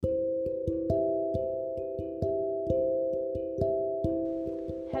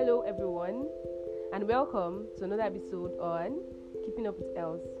Hello, everyone, and welcome to another episode on Keeping Up with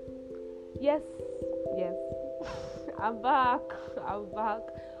Els. Yes, yes, I'm back. I'm back.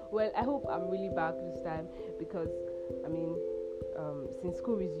 Well, I hope I'm really back this time because, I mean, since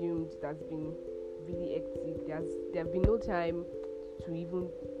school resumed, that's been really hectic. There have been no time to even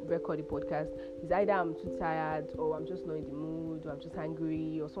record the podcast. It's either I'm too tired, or I'm just not in the mood, or I'm just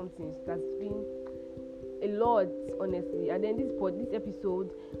hungry, or something. That's been a lot, honestly. And then this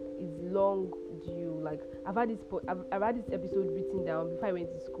episode is long due. Like I've had this episode written down before I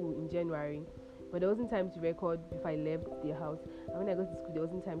went to school in January, but there wasn't time to record before I left the house. And when I got to school, there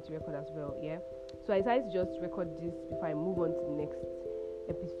wasn't time to record as well. Yeah, so I decided to just record this before I move on to the next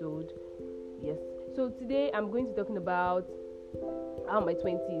episode. Yes. So today I'm going to be talking about how my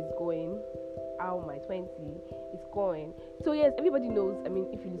 20 is going. How my 20 is going. So yes, everybody knows. I mean,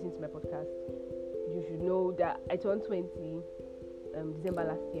 if you listen to my podcast, you should know that I turned 20 December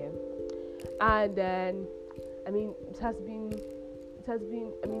last year. And then, I mean, it has been,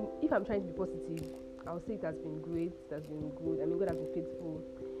 I mean, if I'm trying to be positive, I'll say it has been great, it has been good. I mean, God has been faithful.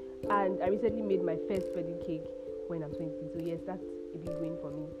 And I recently made my first wedding cake when I'm 20. So yes, that's a big win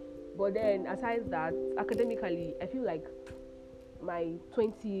for me. But then, aside that, academically, I feel like my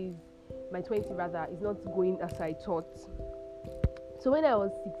 20 rather, is not going as I thought. So when I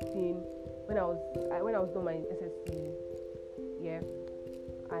was 16, when I was doing my SSC, yeah,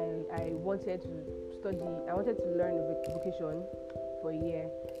 I wanted to study. I wanted to learn a vocation for a year.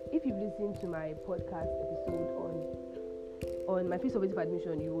 If you've listened to my podcast episode on my fees of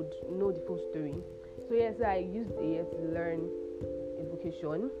admission, you would know the full story. So yes, I used a year to learn a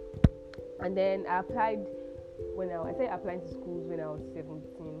vocation, and then I applied I started applying to schools when I was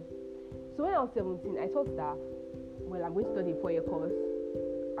 17. So when I was 17, I thought that, well, I'm going to study a 4-year course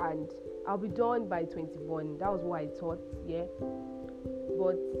and I'll be done by 21. That was what I thought, yeah.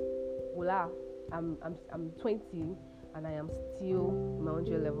 But voila, I'm 20 and I am still in my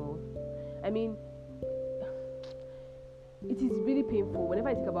 100 level. I mean, it is really painful. Whenever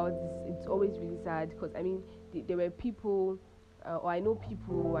I think about this, it's always really sad because I mean, there were people, or I know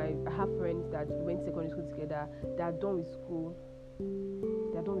people, I have friends that went to secondary school together. They are done with school.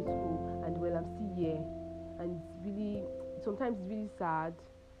 And well, I'm still here, and sometimes it's really sad.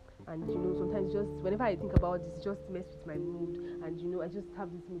 And sometimes just whenever I think about this, it just messes with my mood, and I just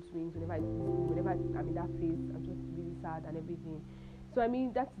have these mood swings whenever I'm in that phase. I'm just really sad and everything. So I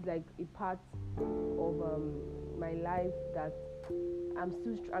mean, that's like a part of my life that I'm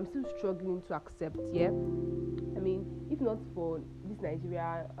still struggling to accept. Yeah, I mean, if not for this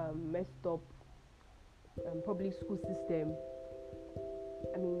Nigeria messed up public school system,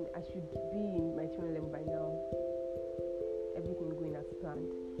 I mean, I should be in my children level by now. Everything going as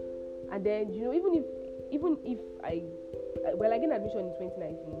planned. And then even if I gained admission in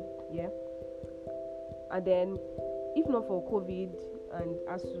 2019, yeah. And then if not for COVID and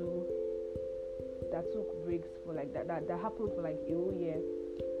ASU that took breaks for like that happened for like a whole year,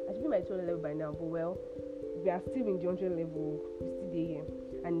 I should be in my 200 level by now. But well, we are still in the 100 level. We're still there,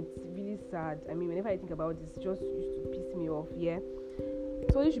 and it's really sad. I mean, whenever I think about this, it just used to piss me off. Yeah.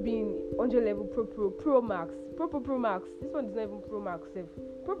 So you should be in 100 level Pro Max. Pro Max. This one is not even Pro Max.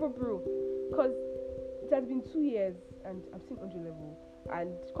 Pro. Because it has been 2 years and I'm still 100 level.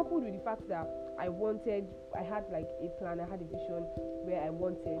 And coupled with the fact that I had like a plan, I had a vision where I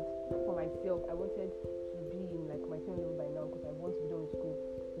wanted for myself. I wanted to be in like my 10 level by now because I want to be done with school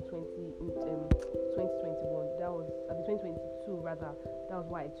in 2021. That was 2022 rather. That was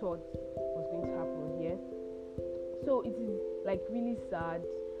what I thought was going to happen here. So it is like really sad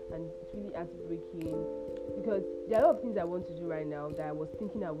and it's really heartbreaking because there are a lot of things I want to do right now that I was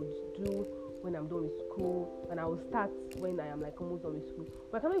thinking I would do when I'm done with school, and I will start when I am like almost done with school.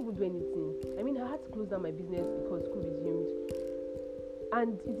 But I cannot even do anything. I mean, I had to close down my business because school resumed,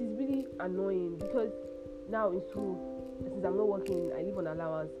 and it is really annoying because now in school, since I'm not working, I live on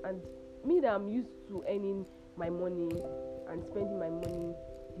allowance, and me that I'm used to earning my money and spending my money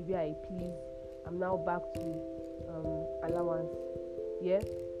the way I please, I'm now back to allowance. Yeah,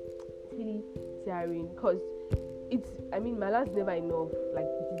 it's really tiring because my allowance is never enough. Like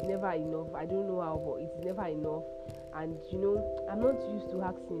it is never enough. I don't know how, but it is never enough. And I'm not used to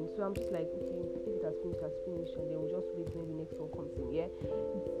asking, so I'm just like, okay, if it has finished, and they will just wait when the next one comes in. Yeah,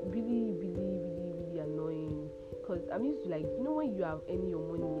 it's really, really, really, really annoying because I'm used to like, when you are earning your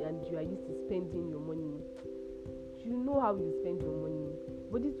money and you are used to spending your money, you know how you spend your money.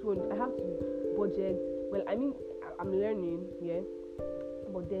 But this one, I have to budget. Well, I mean, I'm learning, yeah,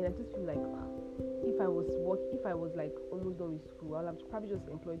 but then I just feel like if I was like almost done with school, I'll have probably just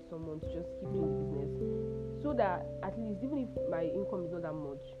employed someone to just keep doing the business, so that at least even if my income is not that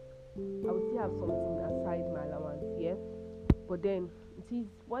much, I would still have something aside my allowance. Yeah, but then it is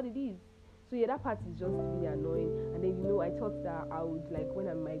what it is. So yeah, that part is just really annoying. And then I thought that I would, like, when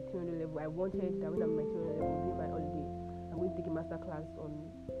I'm my 300 level, I wanted that when I'm my 300 level during my holiday, I'm going to take a master class on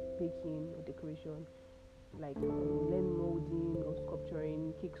baking or decoration, like learn molding or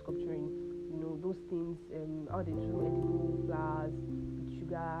sculpturing, cake sculpturing, those things, how they do edible flowers with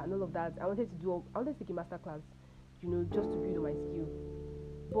sugar and all of that. I wanted to take a master class, just to build on my skill.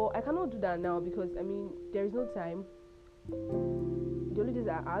 But I cannot do that now because there is no time. The holidays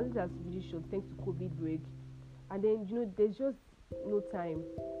are really short thanks to COVID break, and then there's just no time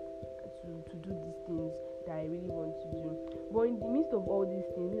to do these things that I really want to do. But in the midst of all these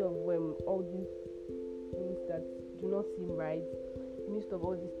things, in the midst of all these things that do not seem right, in the midst of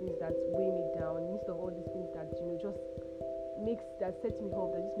all these things that weigh me down, in the midst of all these things that just sets me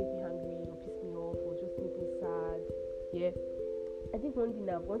up, that just make me hungry or piss me off or just make me sad. Yeah, I think one thing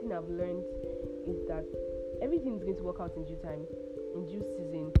I've learned is that everything is going to work out in due time, in due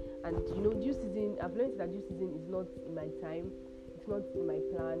season. And due season, I've learned that due season is not in my time, it's not in my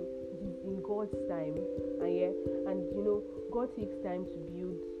plan, it is in God's time. And God takes time to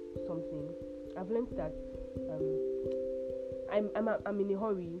build something. I've learned that I'm in a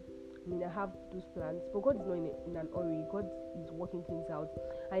hurry. I have those plans, but God is not in an hurry. God is working things out.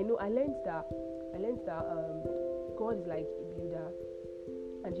 I learned that God is like a builder,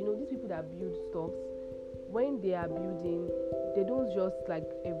 and these people that build stuffs, when they are building, they don't just like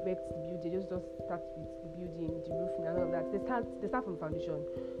erect the building. They just start with the building, the roofing, and all that. They start from foundation.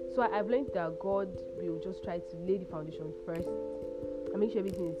 So I've learned that God will just try to lay the foundation first and make sure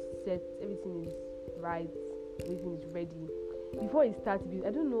everything is set, everything is right, everything is ready before it starts building.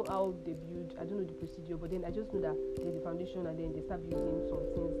 I don't know how they build, I don't know the procedure, but then I just know that there's a foundation and then they start building some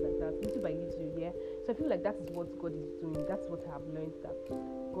things like that, little by little. Yeah, so I feel like that is what God is doing. That's what I have learned, that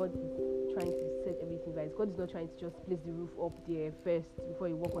God is trying to set everything right. God is not trying to just place the roof up there first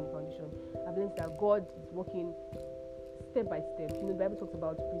before you work on the foundation. I've learned that God is working step by step. The Bible talks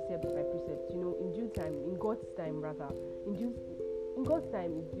about precept by precept. In due time, in God's time rather, in God's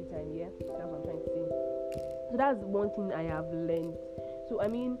time is due time. Yeah, that's what I'm trying to say. So that's one thing I have learned. So I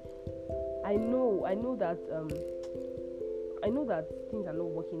know that things are not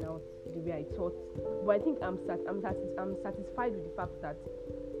working out the way I thought, but I think I'm satisfied with the fact that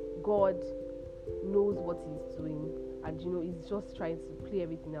God knows what He's doing, and He's just trying to play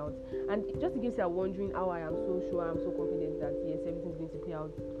everything out. And just in case you are wondering how I am so sure, I'm so confident that yes, everything's going to play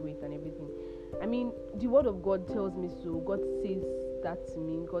out great and everything. The Word of God tells me so. God says that to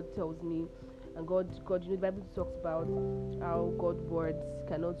me. God tells me. And God, the Bible talks about how God's words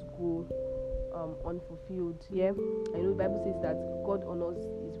cannot go unfulfilled. Yeah, I know the Bible says that God honors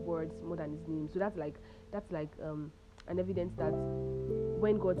His words more than His name. So that's like an evidence that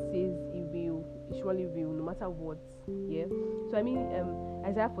when God says He will, He surely will, no matter what. Yeah. So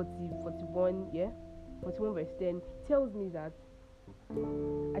Isaiah 41, yeah, 41 verse 10 tells me that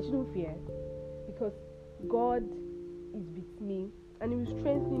I shouldn't fear because God is with me. And He will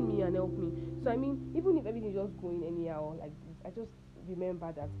strengthen me and help me. So even if everything is just going anyhow like this, I just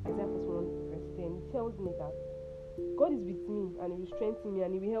remember that Isaiah 41 verse 10 tells me that God is with me and He will strengthen me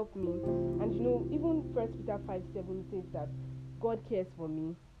and He will help me. And even 1 Peter 5:7 says that God cares for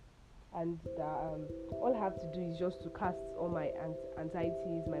me, and that all I have to do is just to cast all my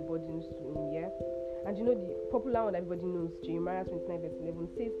anxieties, my burdens to Him. Yeah. And the popular one that everybody knows, Jeremiah 29 verse 11,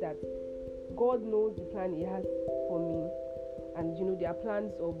 says that God knows the plan He has for me. And there are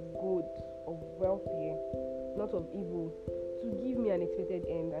plans of good, of welfare, not of evil, to give me an expected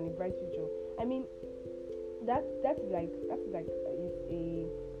end and a bright future. That's like a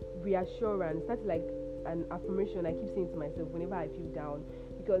reassurance. That's like an affirmation I keep saying to myself whenever I feel down.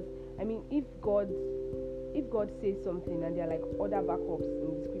 Because if God says something and there are like other backups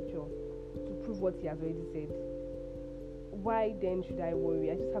in the scripture to prove what He has already said, why then should I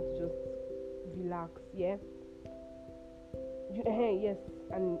worry? I just have to just relax. Yeah. Yes,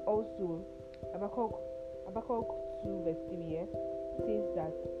 and also Habakkuk 2 verse 3 says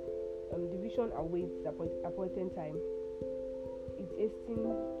that the vision awaits the appointed time. It hastens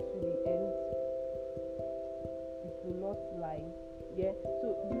to the end. It will not lie. Yeah.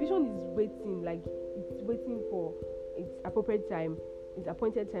 So the vision is waiting, like it's waiting for its appropriate time, its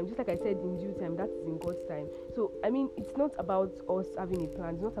appointed time. Just like I said, in due time, that is in God's time. So it's not about us having a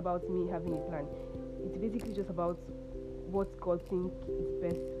plan. It's not about me having a plan. It's basically just about what God thinks is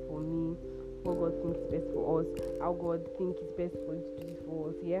best for me, what God thinks is best for us, how God thinks is best for you to do this for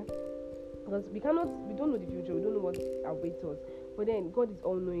us. Yeah. because we don't know the future, we don't know what awaits us. But then God is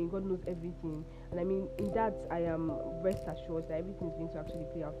all knowing, God knows everything, and I mean, in that I am rest assured that everything is going to actually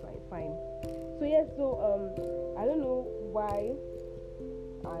play out fine. So yes, I don't know why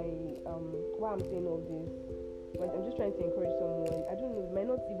I'm saying all this, but I'm just trying to encourage someone. I don't know, it might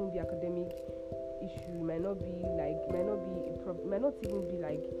not even be academic issue, it might not even be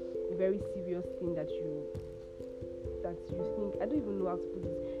like a very serious thing that you think. I don't even know how to put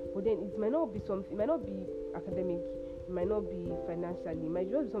this, but then it might not be something, it might not be academic, it might not be financially, it might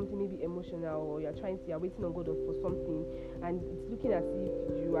just be something maybe emotional, or you're waiting on God for something, and it's looking as if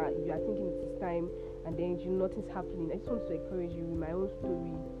you are thinking it is time, and then nothing's happening. I just want to encourage you with my own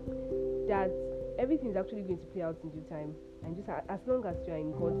story that everything is actually going to play out in due time, and just as long as you are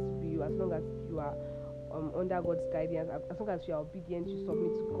in God's will, as long as you are under God's guidance, as long as you are obedient, you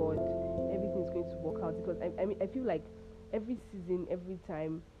submit to God, everything is going to work out. Because I feel like every season, every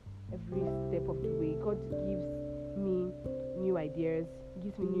time, every step of the way, God gives me new ideas,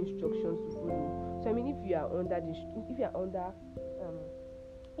 gives me new instructions to follow. So I mean, if you are under the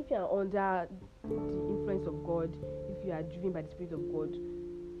influence of God, if you are driven by the Spirit of God,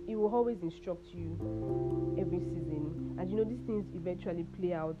 He will always instruct you every season, and these things eventually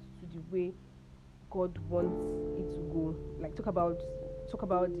play out to the way God wants it to go. Like talk about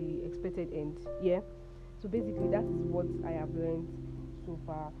the expected end. Yeah. So basically, that is what I have learned so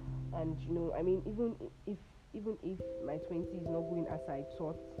far. And I mean, even if my 20 is not going as I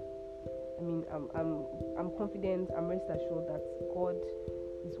thought, I mean, I'm confident. I'm rest assured that God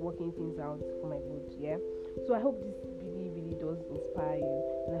is working things out for my good. Yeah. So I hope this really, really does inspire you,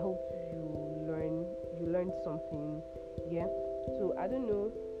 and I hope you learned something. Yeah. So I don't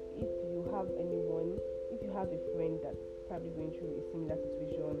know if you have a friend that's probably going through a similar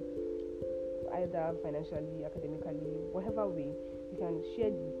situation, either financially, academically, whatever way, you can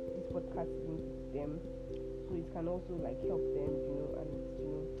share this podcast link with them, so it can also like help them, and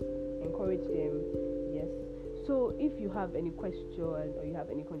encourage them. Yes. So if you have any question, or you have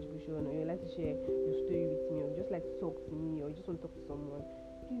any contribution, or you'd like to share your story with me, or you just like to talk to me, or you just want to talk to someone,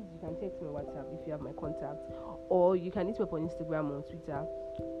 please, you can text me on WhatsApp if you have my contact, or you can hit me up on Instagram, on Twitter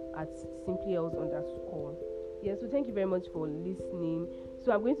at simplyels_. Yeah, so thank you very much for listening.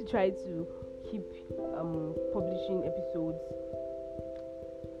 So I'm going to try to keep publishing episodes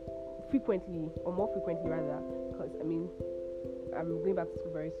frequently, or more frequently rather, because I mean, I'm going back to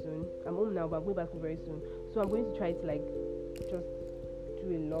school very soon. I'm home now, but I'm going back to school very soon. So I'm going to try to like just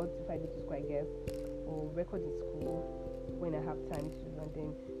do a lot if I go to school, I guess, or record in school when I have time to, and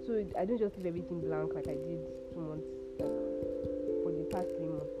then so I don't just leave everything blank like I did 2 months, like for the past 3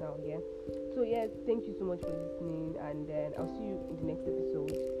 months now. Yeah. So yeah, thank you so much for listening, and then I'll see you in the next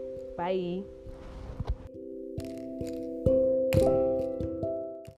episode. Bye.